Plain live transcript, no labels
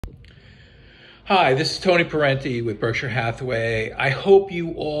Hi, this is Tony Parenti with Berkshire Hathaway. I hope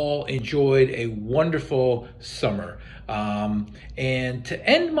you all enjoyed a wonderful summer. And to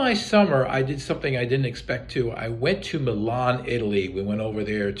end my summer, I did something I didn't expect to. I went to Milan, Italy. We went over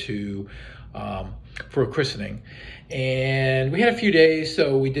there for a christening. And we had a few days,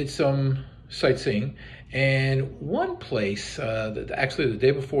 so we did some sightseeing. And one place, actually the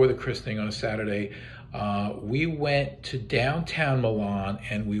day before the christening on a Saturday, we went to downtown Milan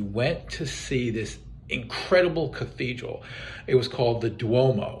and we went to see this incredible cathedral. It was called the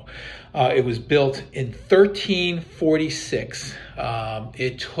Duomo. It was built in 1346.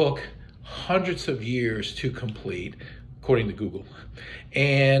 It took hundreds of years to complete, according to Google.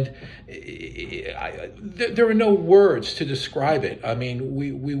 And there are no words to describe it. I mean,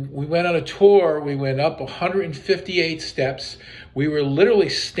 we went on a tour. We went up 158 steps. We were literally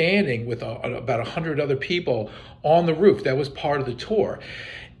standing with about 100 other people on the roof. That was part of the tour.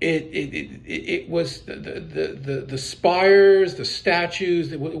 It was the spires, the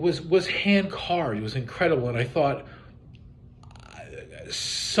statues. It was hand carved. It was incredible. And I thought,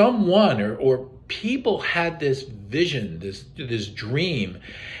 someone or people had this vision, this dream,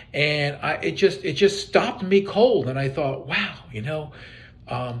 and it just stopped me cold. And I thought, wow,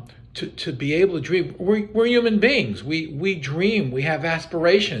 to be able to dream. We're human beings. We dream. We have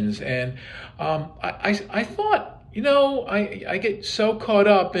aspirations, and I thought, I get so caught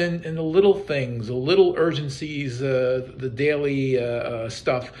up in the little things, the little urgencies, the daily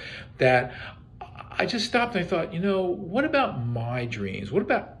stuff, that I just stopped and I thought, what about my dreams? What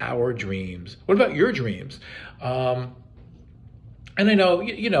about our dreams? What about your dreams? And I know,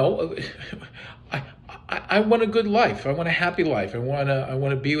 I want a good life. I want a happy life. I want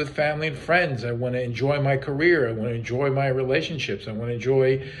to be with family and friends. I want to enjoy my career. I want to enjoy my relationships. I want to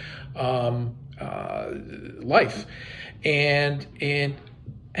enjoy life. And then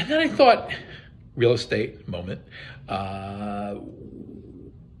I thought, real estate moment.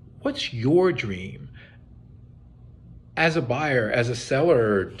 What's your dream? As a buyer, as a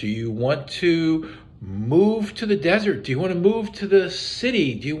seller, do you want to move to the desert? Do you want to move to the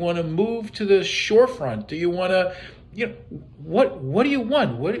city? Do you want to move to the shorefront? Do you want to, what do you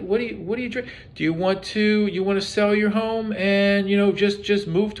want? What do you dream? Do you want to sell your home and just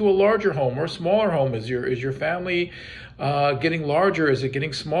move to a larger home or a smaller home? Is your family getting larger? Is it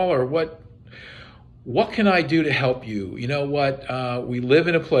getting smaller? What can I do to help you? You know what? We live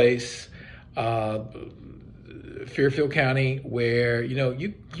in a place, Fairfield County, where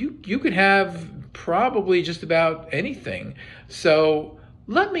you could have probably just about anything. So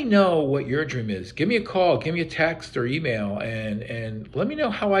let me know what your dream is. Give me a call, give me a text or email, and let me know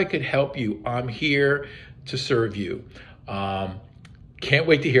how I could help you. I'm here to serve you. Can't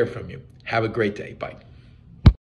wait to hear from you. Have a great day. Bye.